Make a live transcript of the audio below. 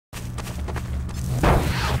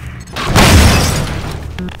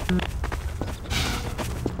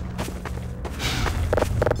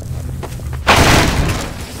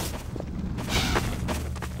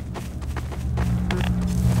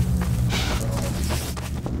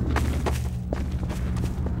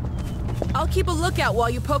I'll keep a lookout while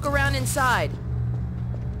you poke around inside.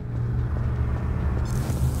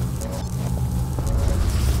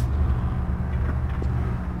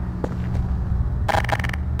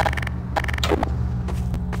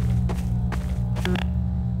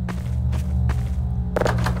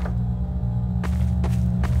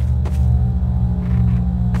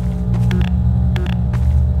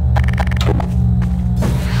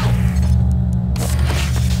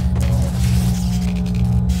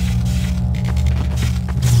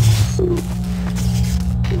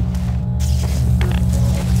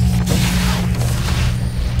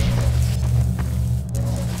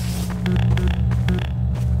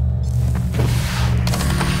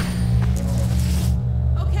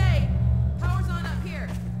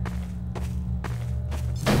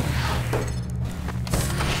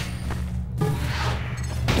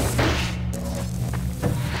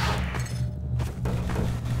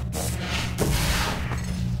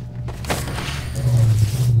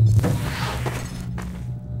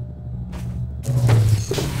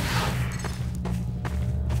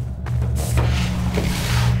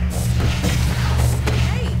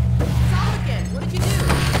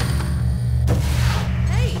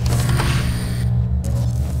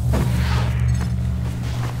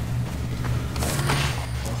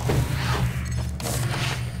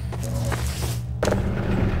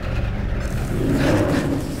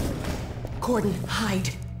 Gordon, hide.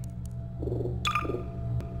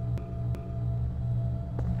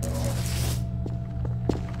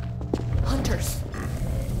 Hunters.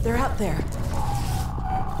 They're out there.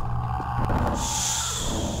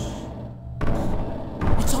 Shh.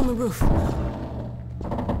 It's on the roof.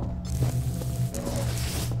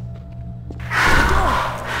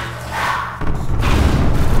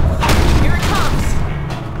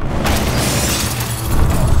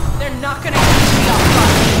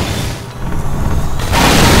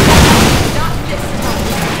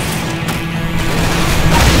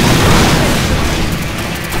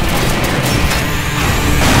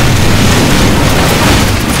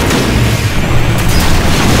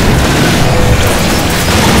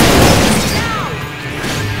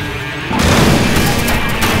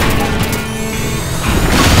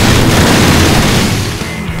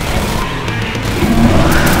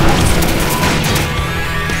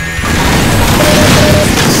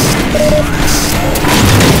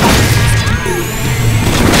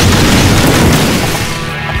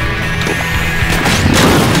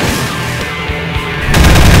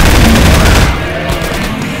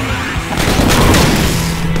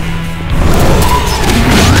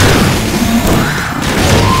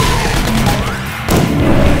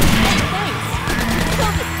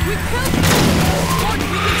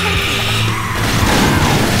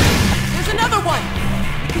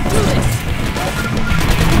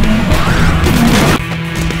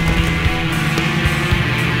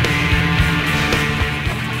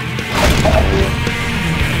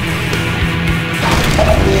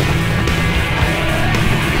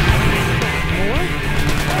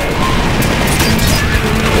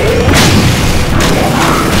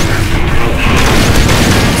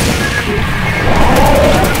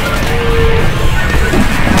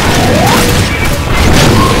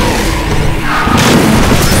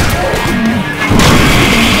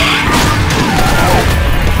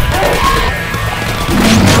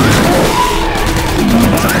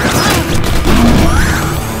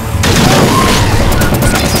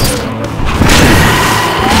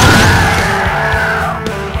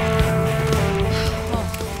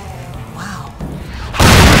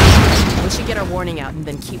 Out and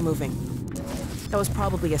then keep moving. That was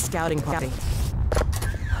probably a scouting party.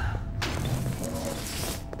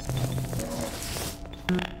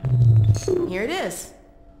 Here it is.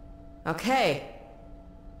 Okay.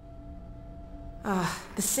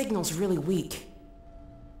 The signal's really weak.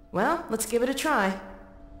 Well, let's give it a try.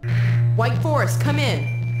 White Forest, come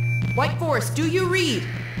in. White Forest, do you read?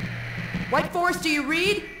 White Forest, do you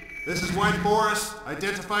read? This is White Forest.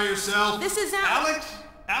 Identify yourself. This is Alyx?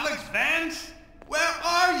 Alyx Vance? Where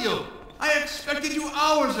are you? I expected you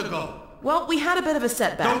hours ago. Well, we had a bit of a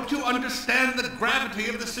setback. Don't you understand the gravity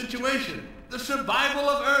of the situation? The survival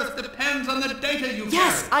of Earth depends on the data you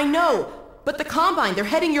Yes, carry. I know. But the Combine, they're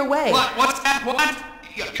heading your way. What? What's that? What?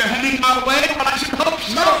 You're heading our way? Well, I should hope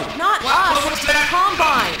so. No, not us. What was that?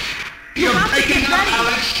 Combine. You're have to breaking get up, ready.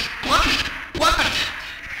 Alyx. What?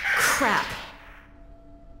 Crap.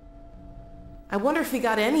 I wonder if we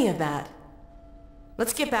got any of that.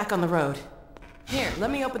 Let's get back on the road. Here, let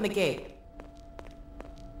me open the gate.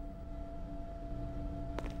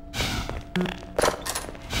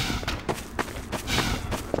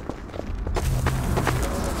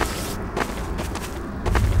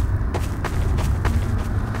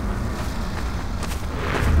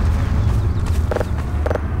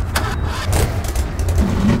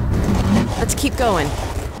 Let's keep going.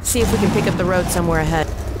 See if we can pick up the road somewhere ahead.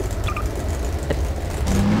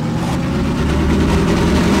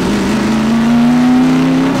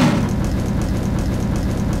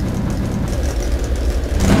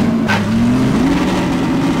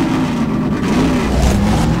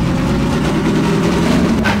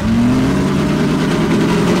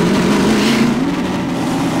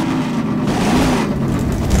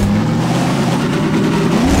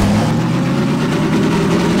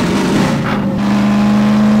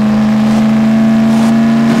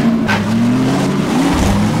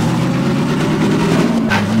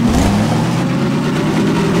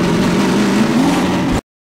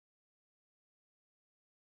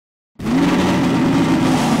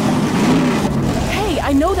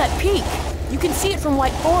 I know that peak! You can see it from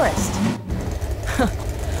White Forest!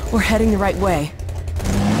 We're heading the right way.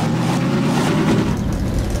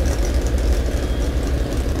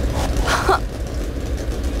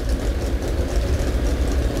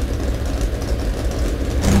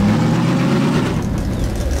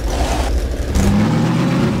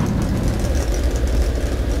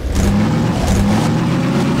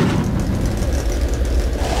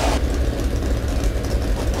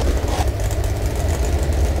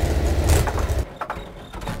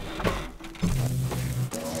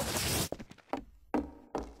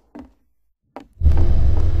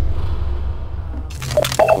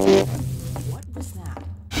 What was that?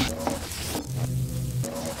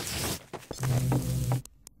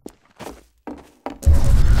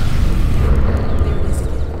 There it is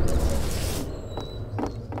again.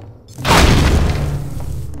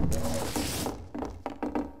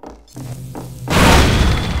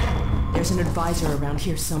 There's an advisor around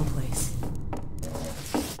here someplace.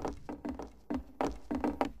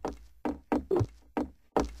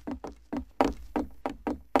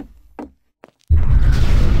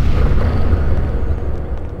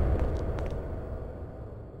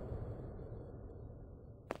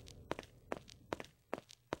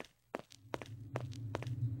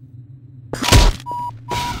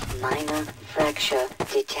 Minor fracture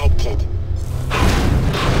detected.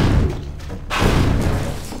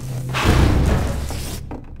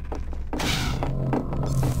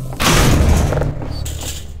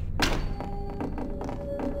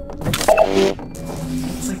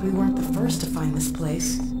 Looks like we weren't the first to find this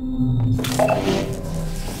place.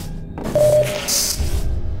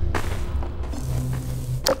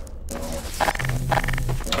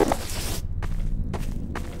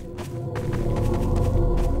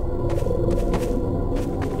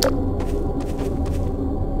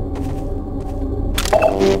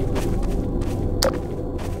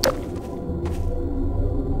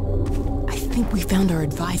 I think we found our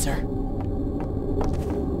advisor.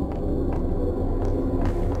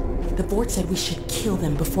 The board said we should kill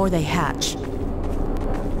them before they hatch.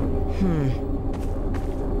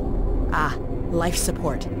 Ah, life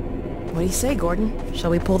support. What do you say, Gordon?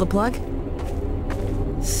 Shall we pull the plug?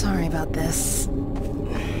 Sorry about this.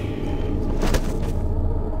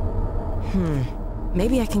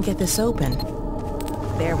 Maybe I can get this open.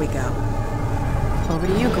 There we go. Over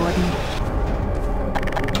to you, Gordon.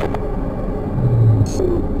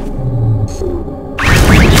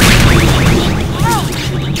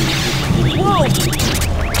 Whoa!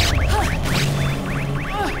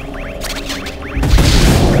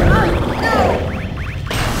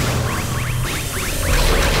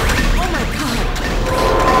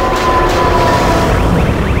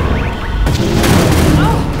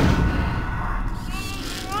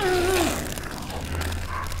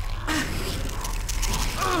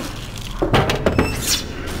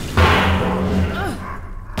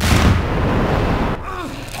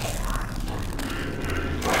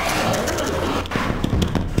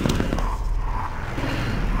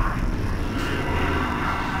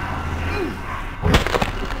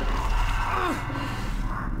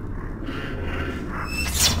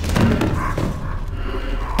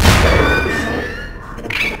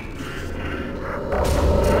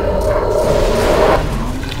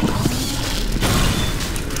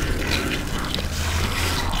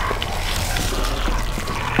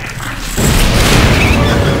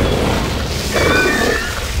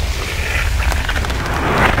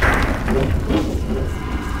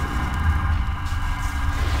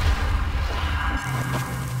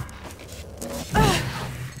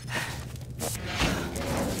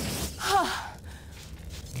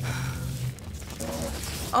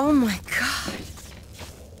 Oh my God.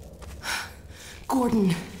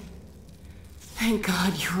 Gordon. Thank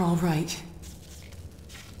God you're all right.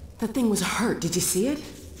 That thing was hurt. Did you see it?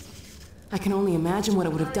 I can only imagine what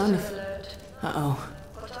it would have done if... Uh-oh.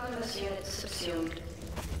 Autonomous units subsumed.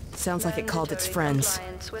 Sounds like it called its friends.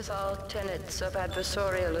 Compliance with all tenets of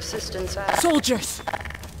adversarial assistance. Soldiers!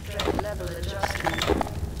 Threat level adjustment.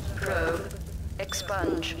 Probe.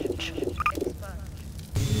 Expunge.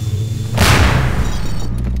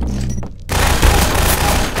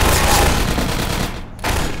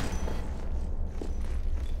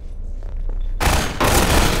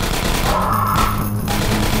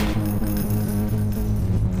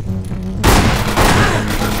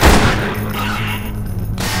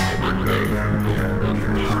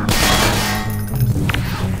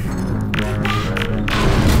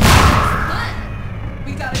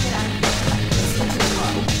 We gotta get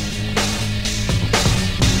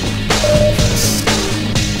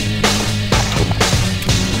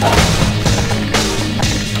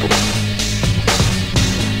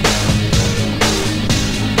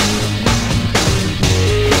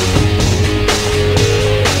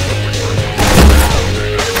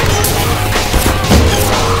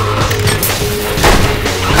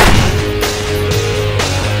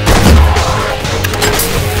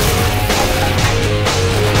of here.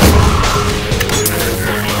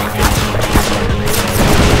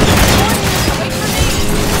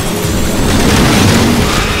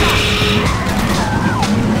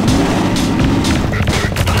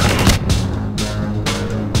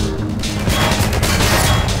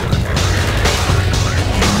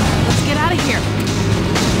 Let's get to the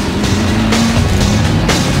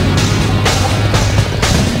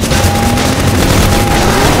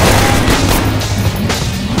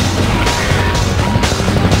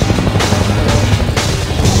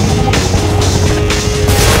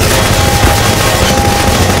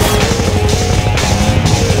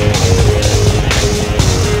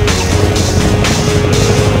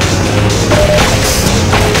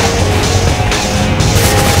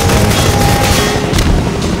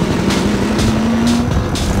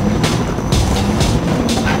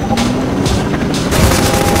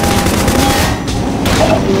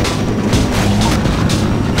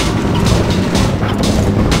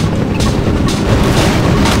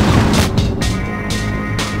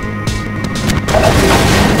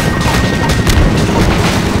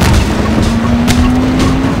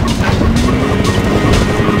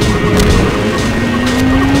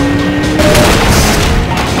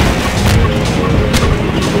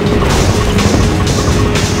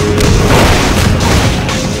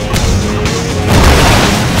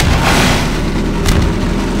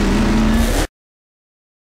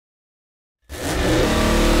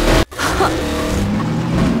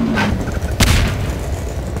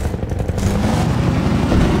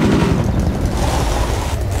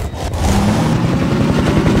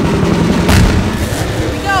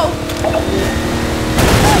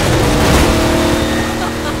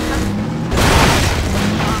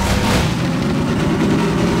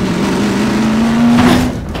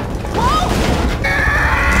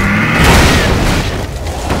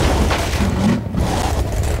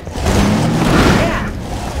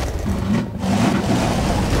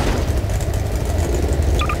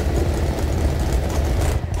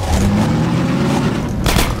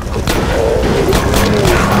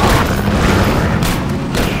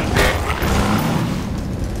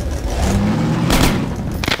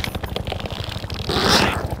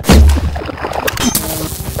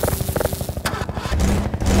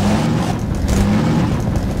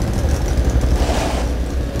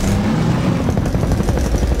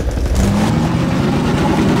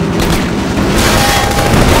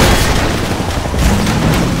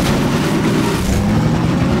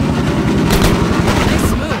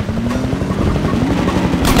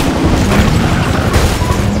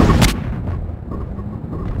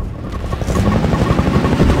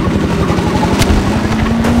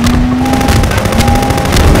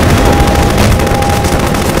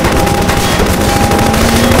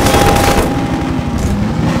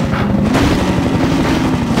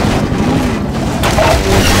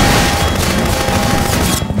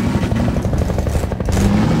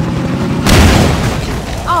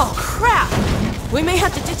We may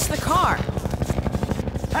have to ditch the car.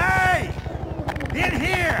 Hey! In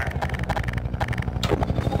here!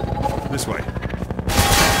 This way.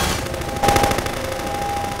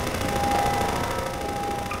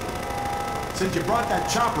 Since you brought that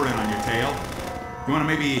chopper in on your tail, you want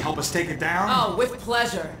to maybe help us take it down? Oh, with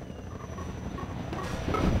pleasure.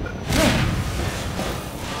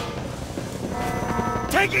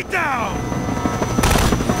 Take it down!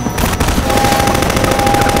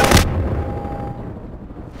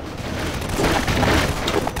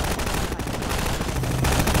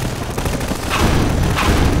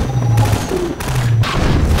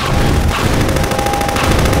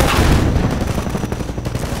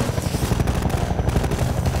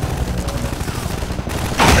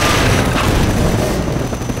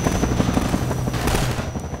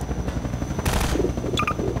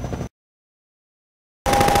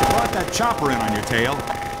 chopper in on your tail.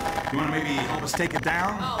 You want to maybe help us take it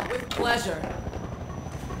down? Oh, with pleasure.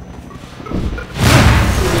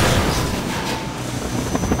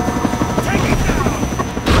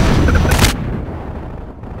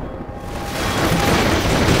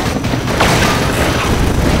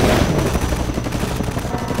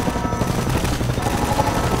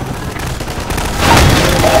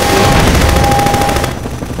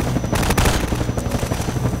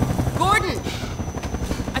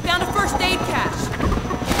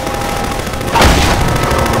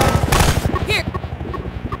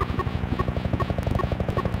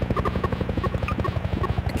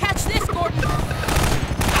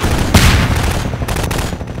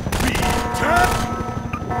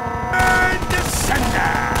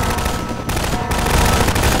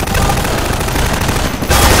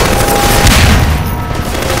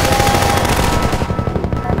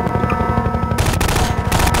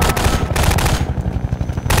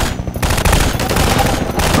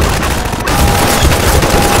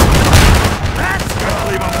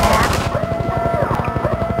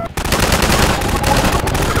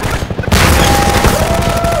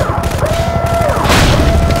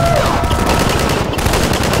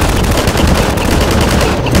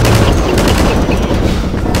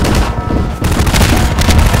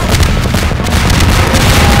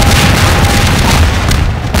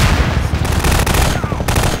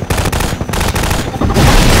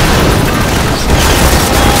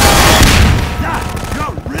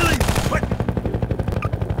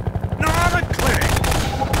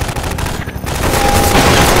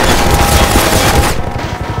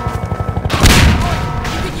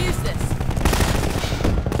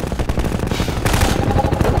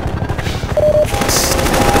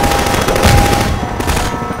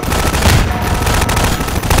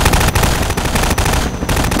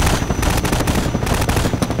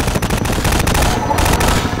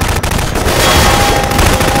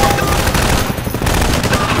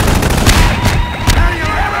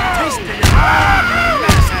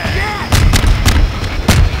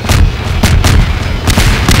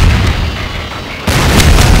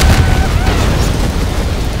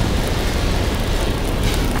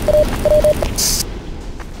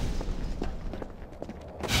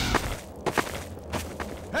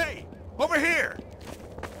 Over here!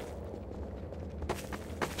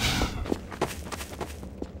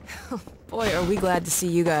 Boy, are we glad to see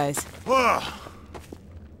you guys. Whoa!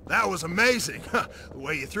 That was amazing. The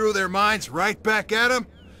way you threw their minds right back at them.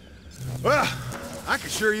 Well, I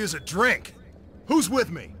could sure use a drink. Who's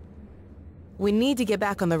with me? We need to get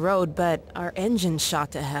back on the road, but our engine's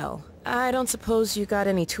shot to hell. I don't suppose you got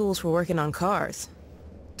any tools for working on cars.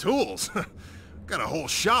 Tools? Got a whole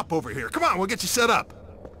shop over here. Come on, we'll get you set up.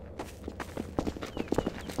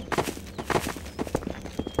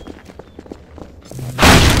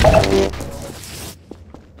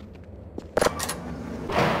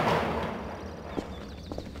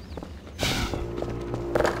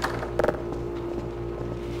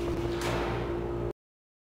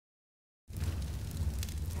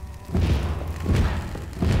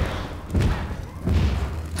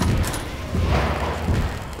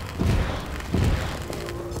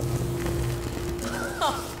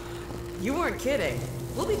 You weren't kidding.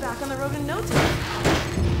 We'll be back on the road in no time.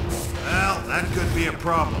 Well, that could be a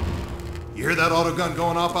problem. You hear that autogun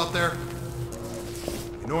going off out there?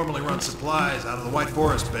 You normally run supplies out of the White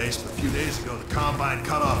Forest base, but a few days ago the Combine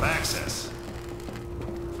cut off access.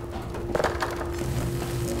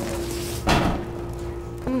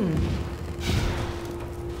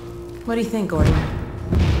 What do you think, Gordon?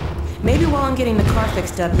 Maybe while I'm getting the car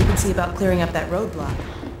fixed up, you can see about clearing up that roadblock.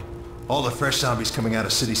 All the fresh zombies coming out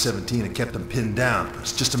of City 17 have kept them pinned down.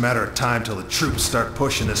 It's just a matter of time till the troops start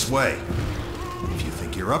pushing this way. If you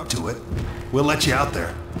think you're up to it, we'll let you out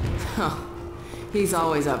there. Oh, he's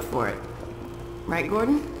always up for it. Right,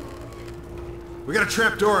 Gordon? We got a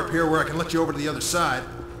trap door up here where I can let you over to the other side.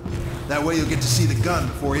 That way you'll get to see the gun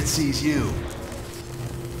before it sees you.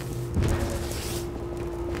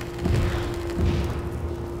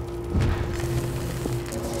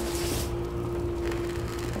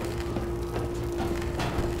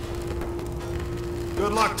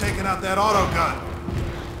 Good luck taking out that autogun.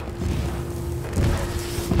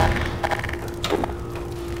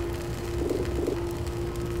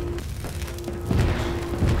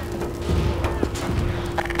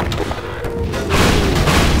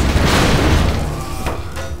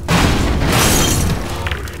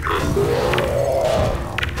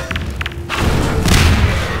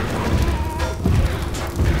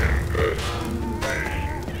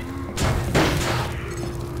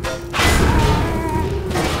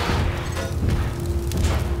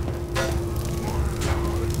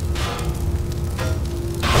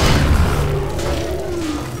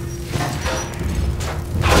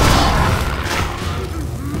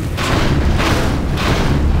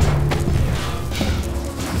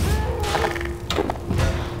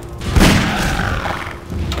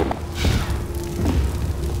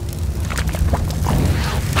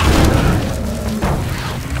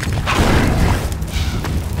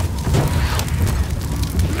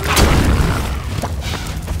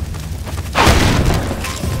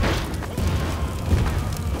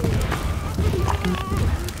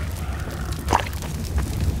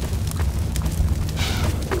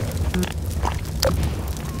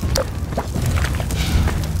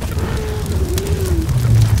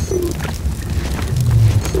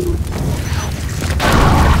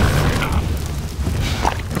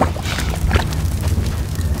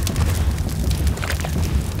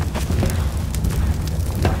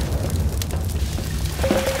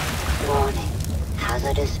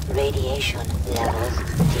 Dangerous radiation levels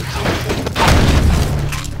detected.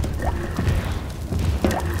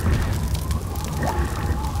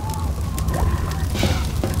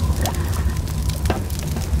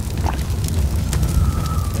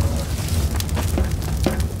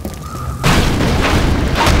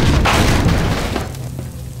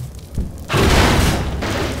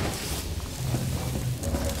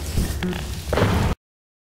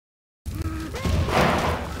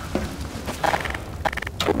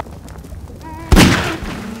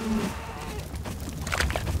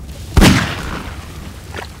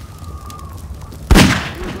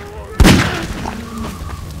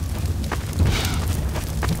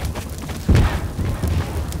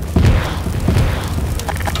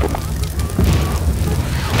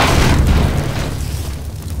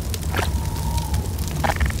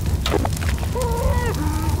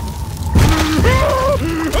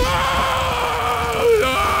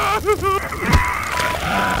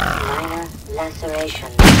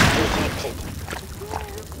 Laceration detected.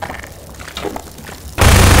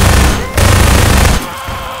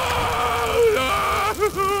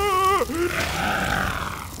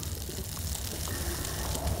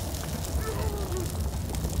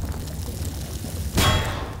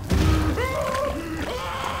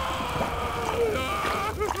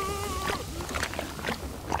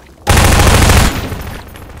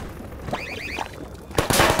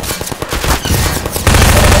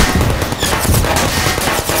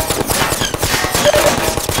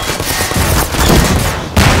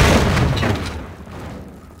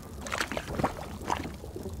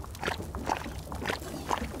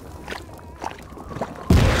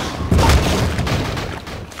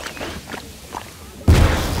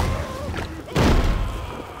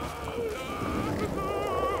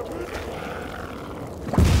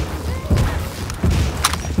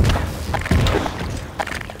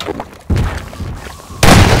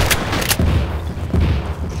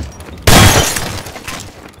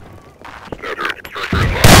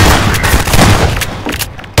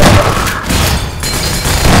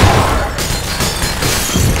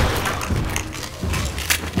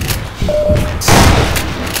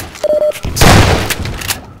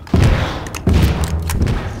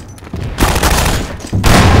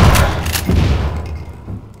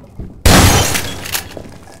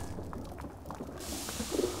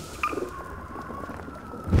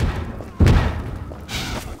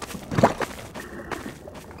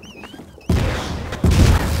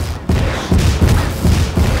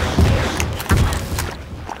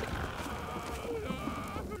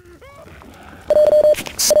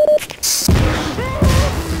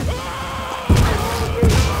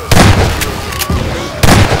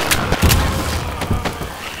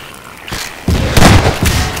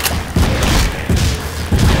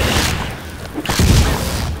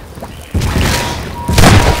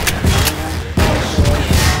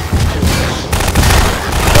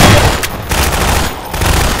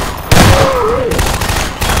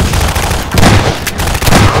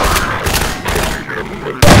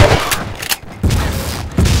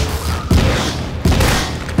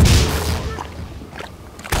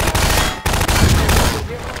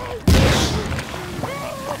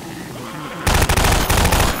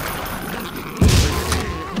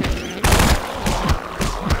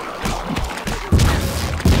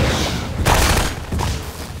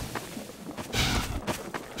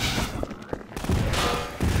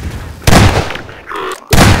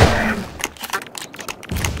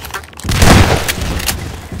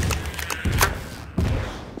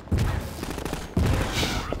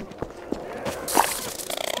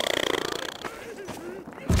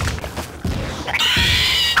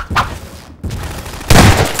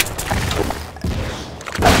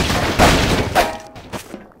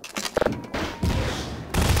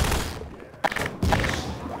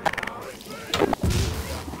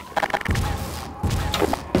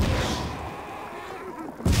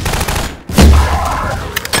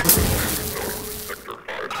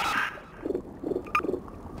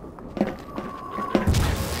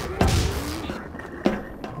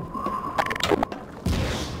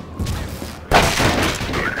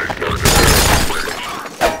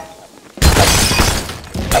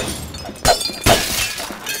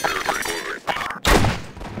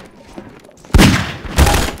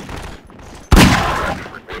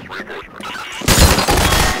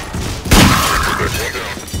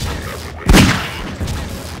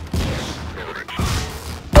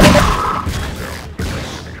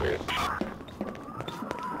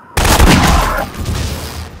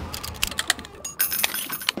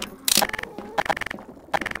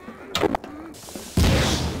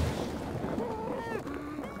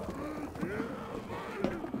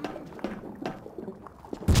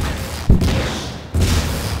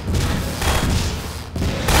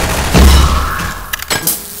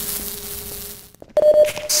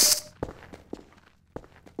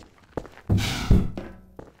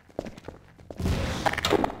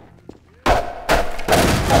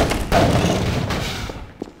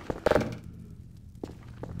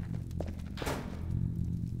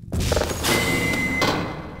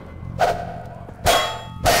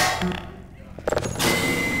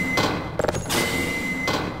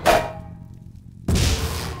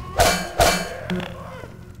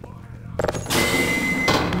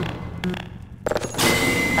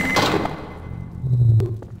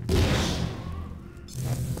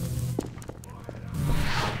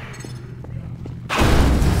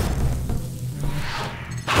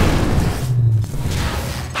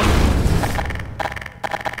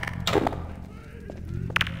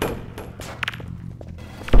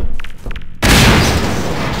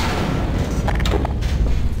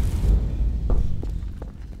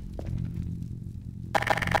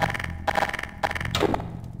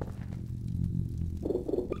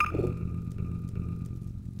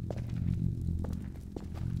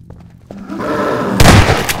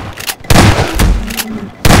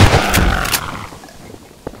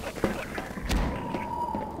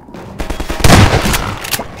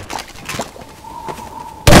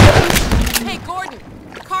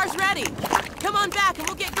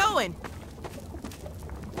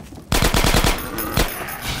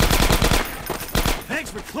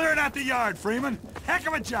 Clearing out the yard, Freeman. Heck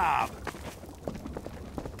of a job.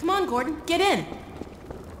 Come on, Gordon, get in.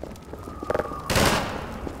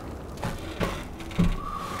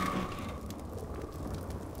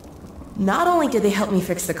 Not only did they help me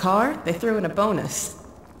fix the car, they threw in a bonus.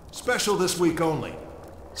 Special this week only.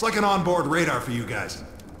 It's like an onboard radar for you guys.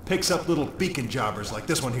 Picks up little beacon jobbers like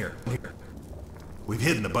this one here. We've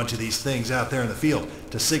hidden a bunch of these things out there in the field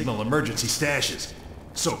to signal emergency stashes.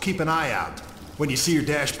 So keep an eye out. When you see your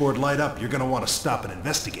dashboard light up, you're gonna want to stop and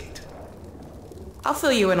investigate. I'll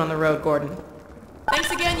fill you in on the road, Gordon. Thanks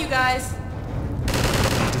again, you guys.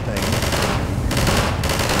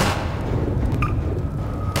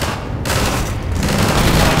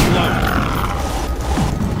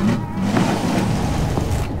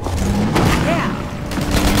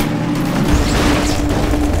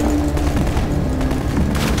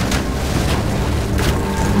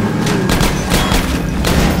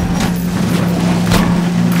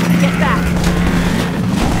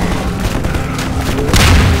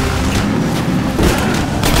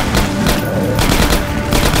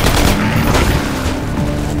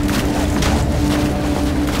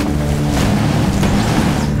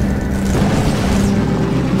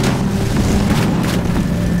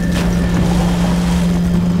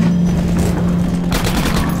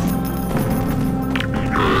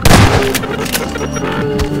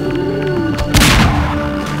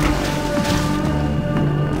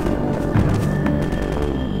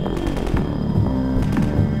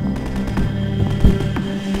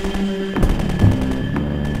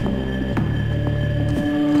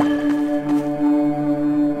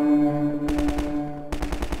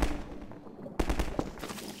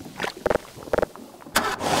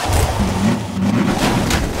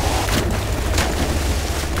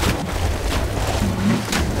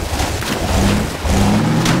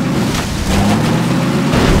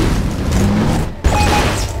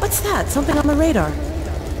 Something on the radar.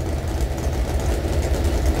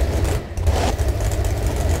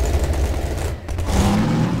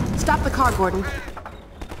 Stop the car, Gordon.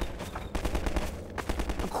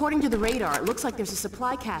 According to the radar, it looks like there's a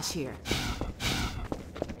supply cache here.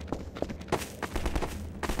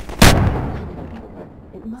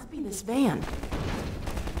 It must be this van.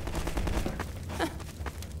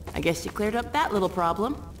 I guess you cleared up that little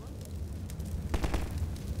problem.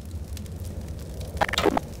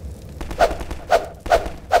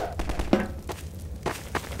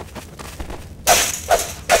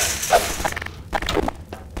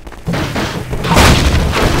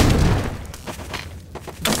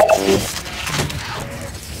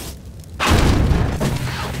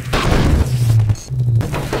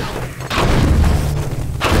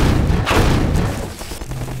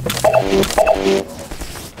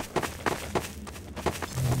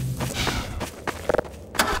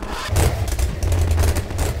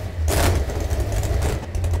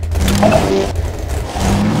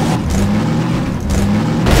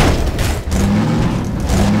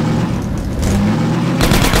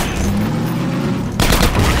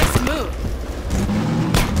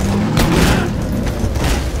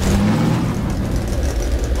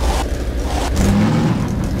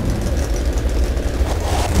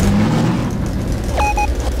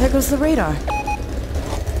 There goes the radar.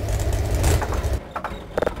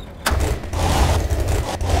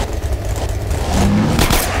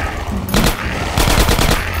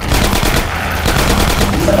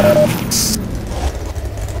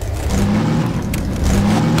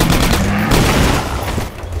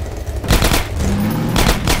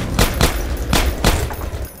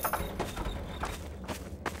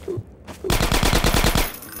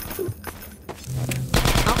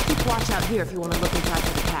 I'll keep out here if you want to look inside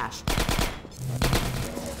for the cache.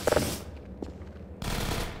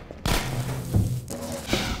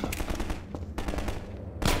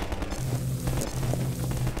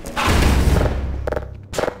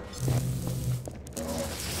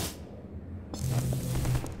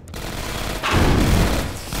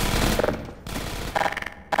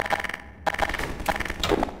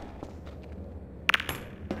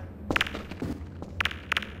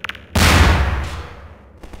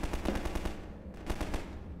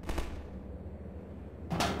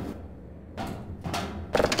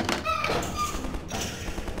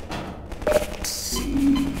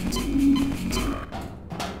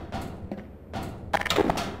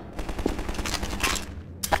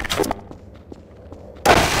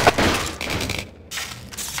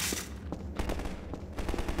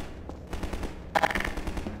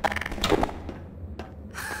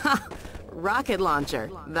 Rocket launcher.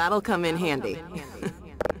 That'll come in handy. Here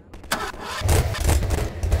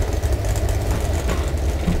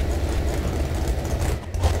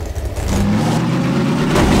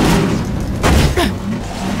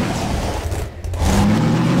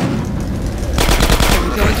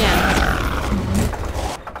we go again.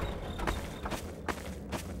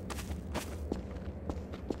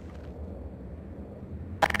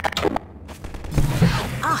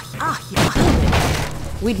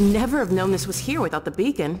 We'd never have known this was here without the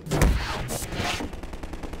beacon.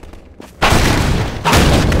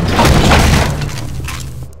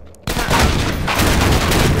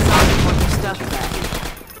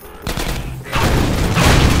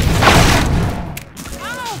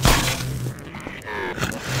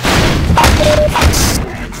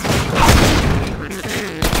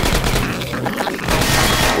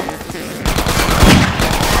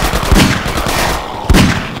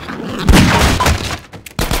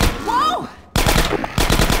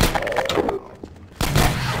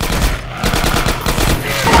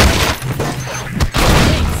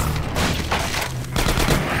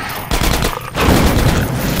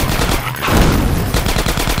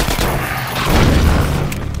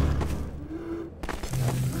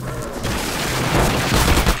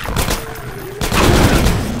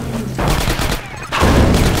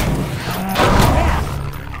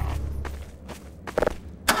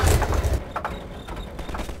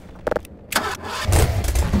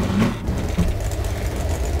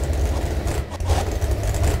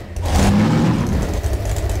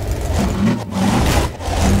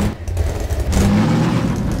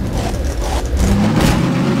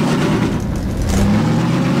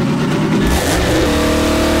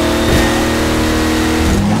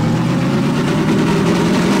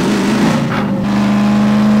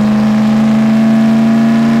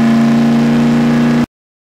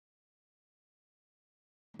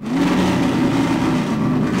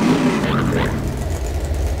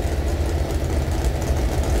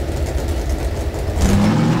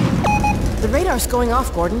 Radar's going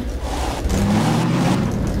off, Gordon.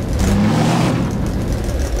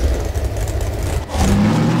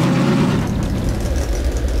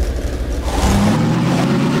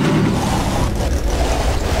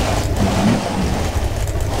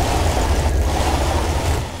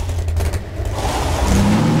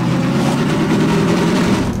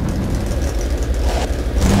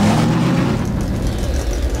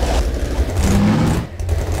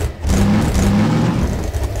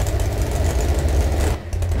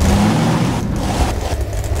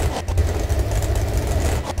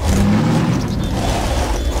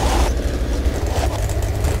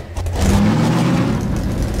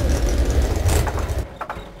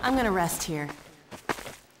 I'm gonna rest here.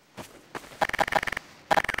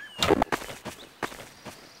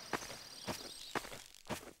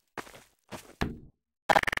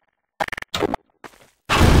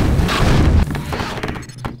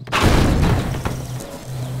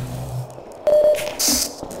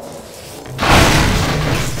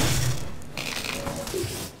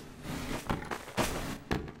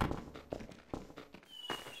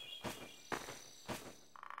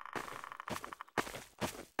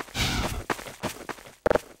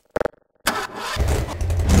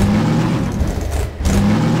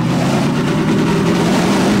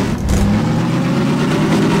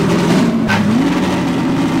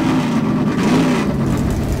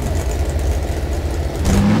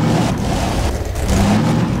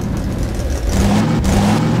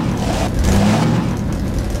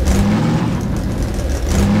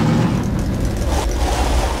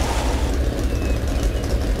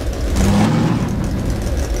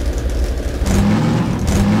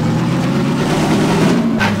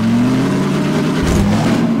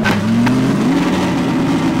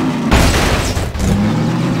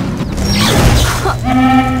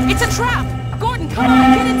 It's a trap! Gordon, come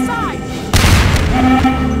on, get inside!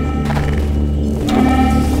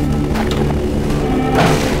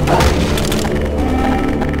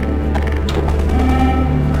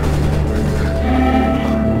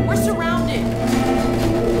 We're surrounded!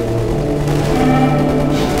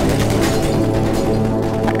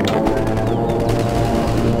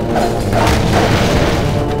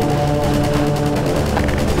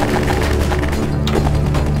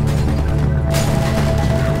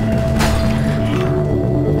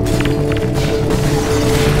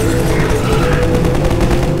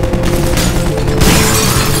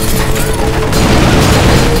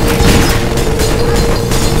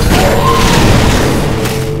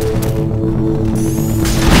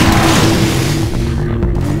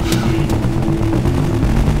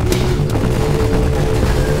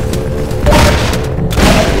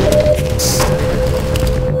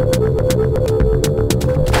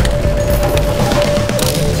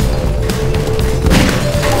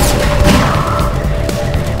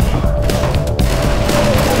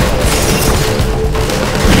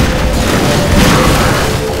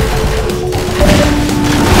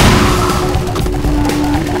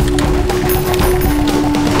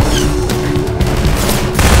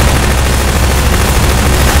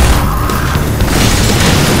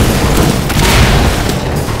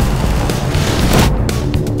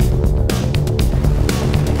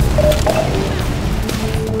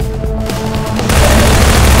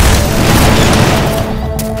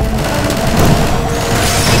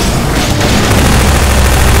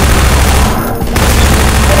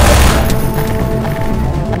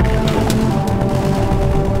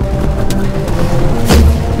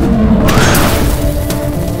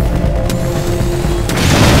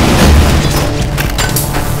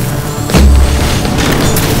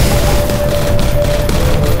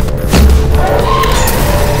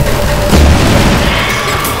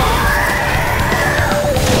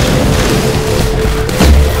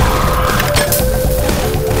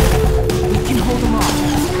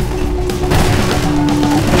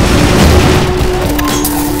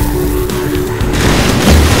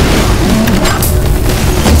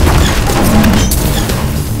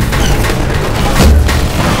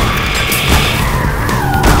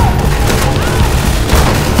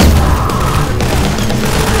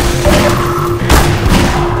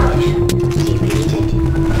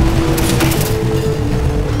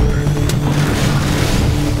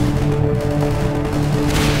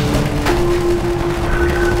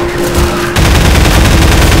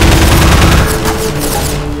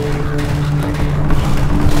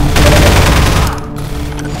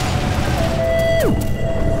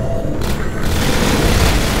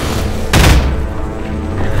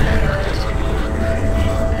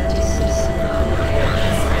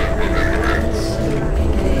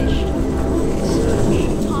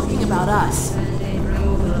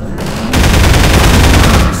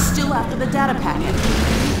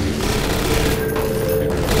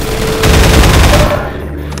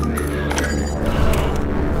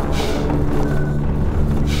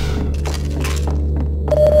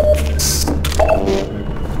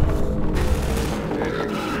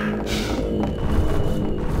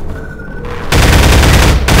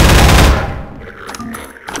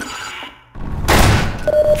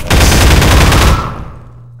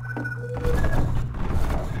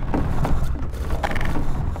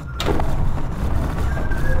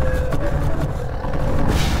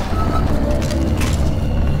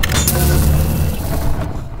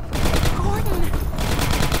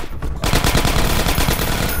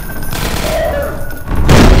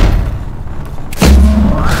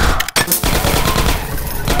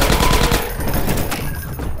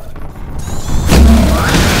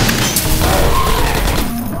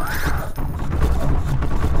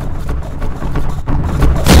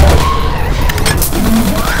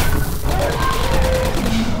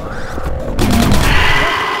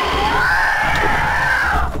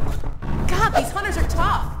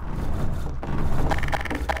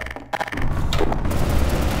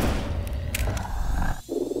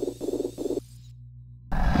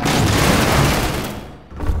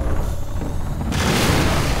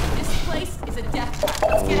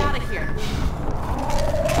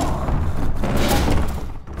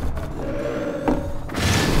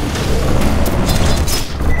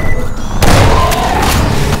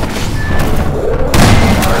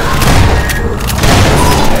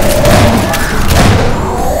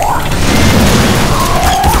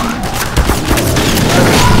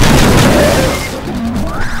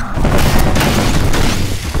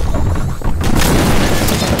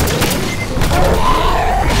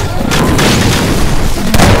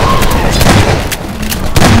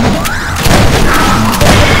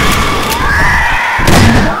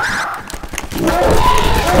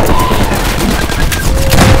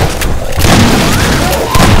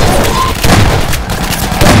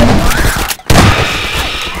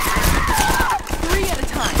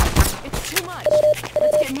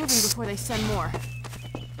 they send more.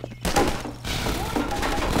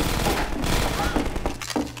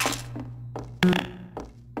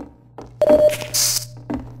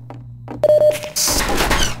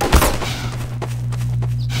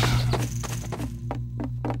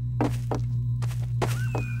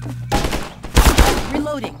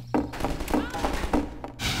 Reloading.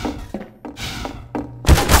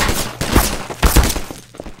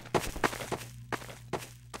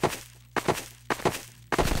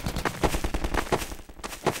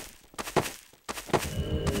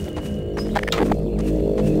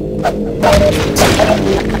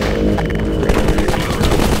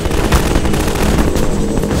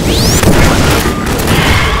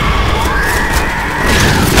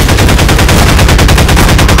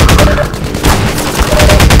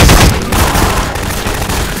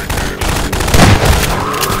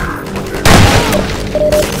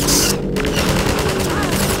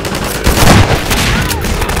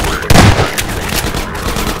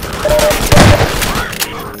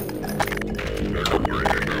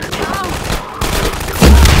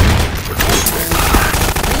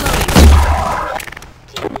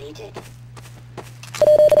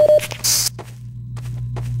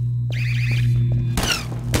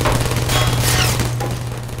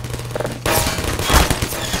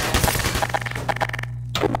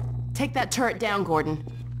 Take that turret down, Gordon.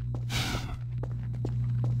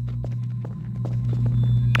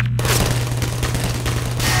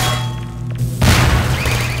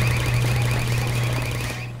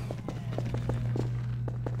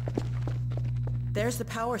 There's the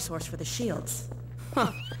power source for the shields.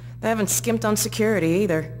 Huh. They haven't skimped on security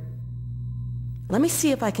either. Let me see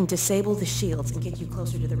if I can disable the shields and get you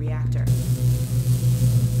closer to the reactor.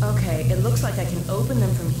 Okay, it looks like I can open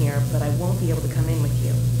them from here, but I won't be able to come in with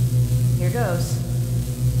you. Here goes.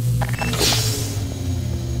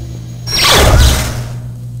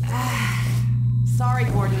 Sorry,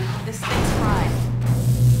 Gordon. This thing's fried.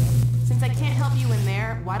 Since I can't help you in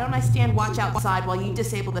there, why don't I stand watch outside while you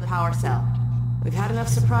disable the power cell? We've had enough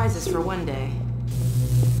surprises for one day.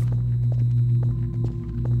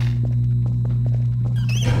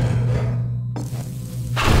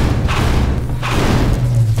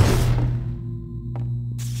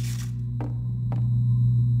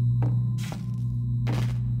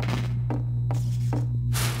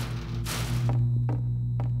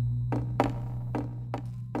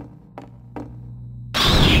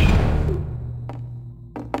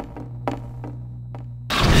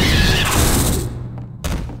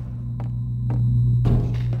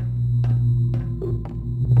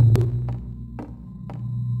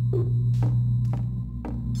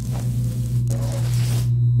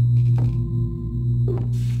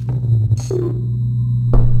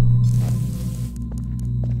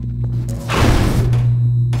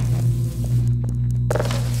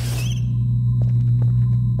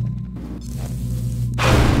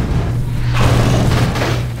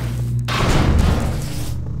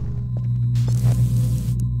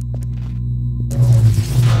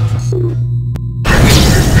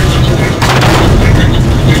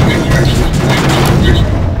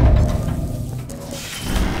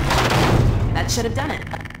 Should have done it.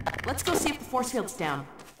 Let's go see if the force field's down.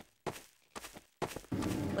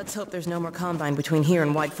 Let's hope there's no more Combine between here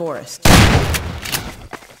and White Forest.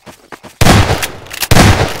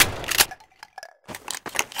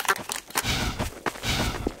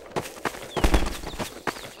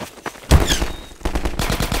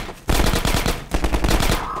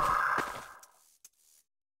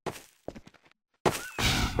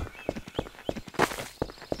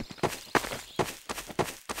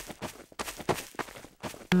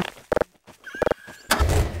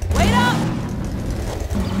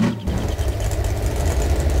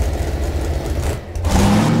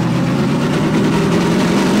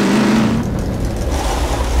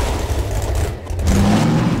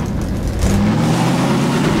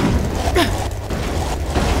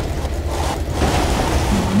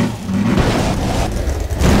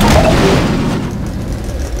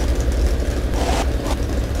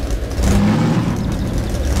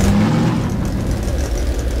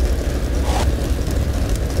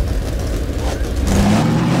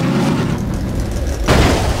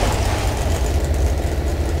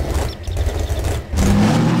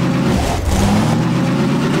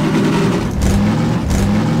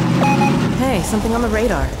 Something on the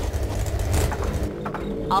radar.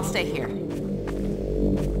 I'll stay here.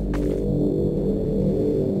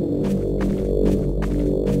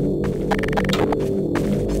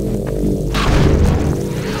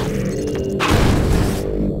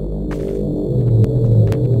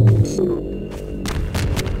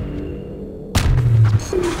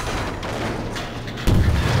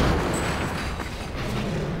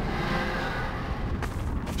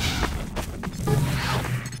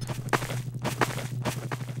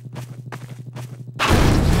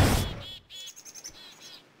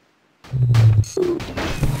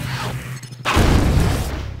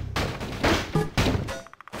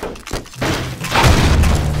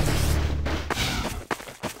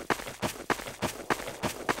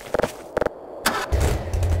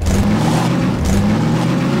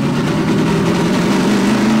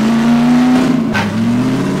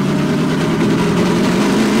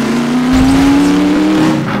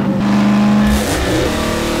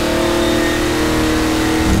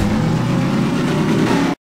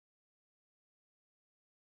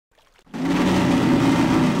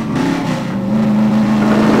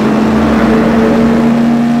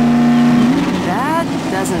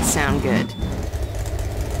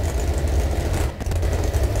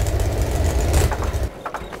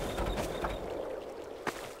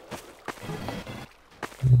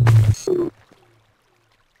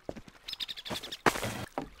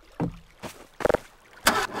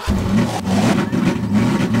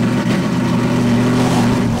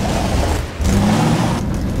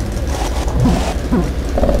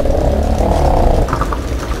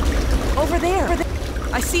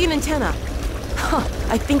 antenna. Huh,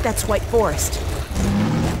 I think that's White Forest.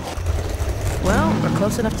 Well, we're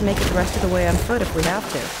close enough to make it the rest of the way on foot if we have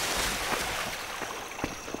to.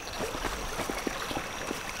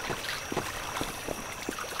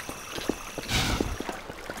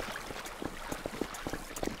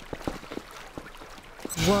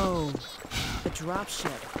 Whoa, the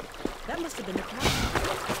dropship. That must have been the captain.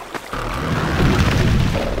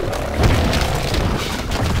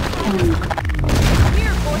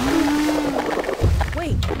 Here, boy.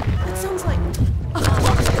 Wait, that sounds like...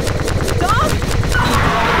 Dog?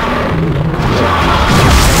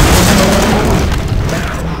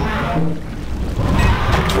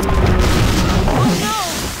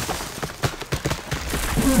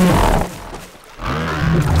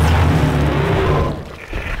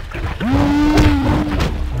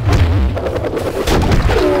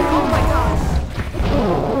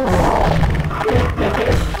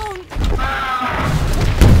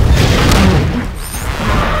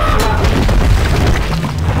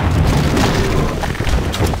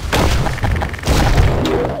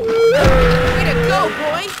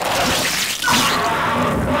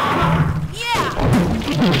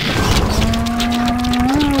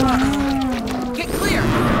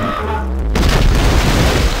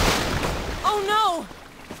 Oh no!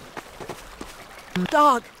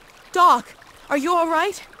 Dog, are you all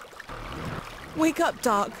right? Wake up,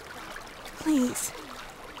 Dog. Please.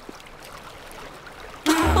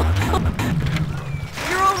 You're all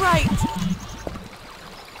right.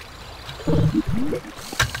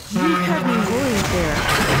 You had me worried there.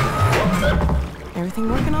 Everything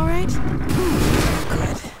working all right?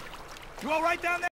 Good. You all right down there?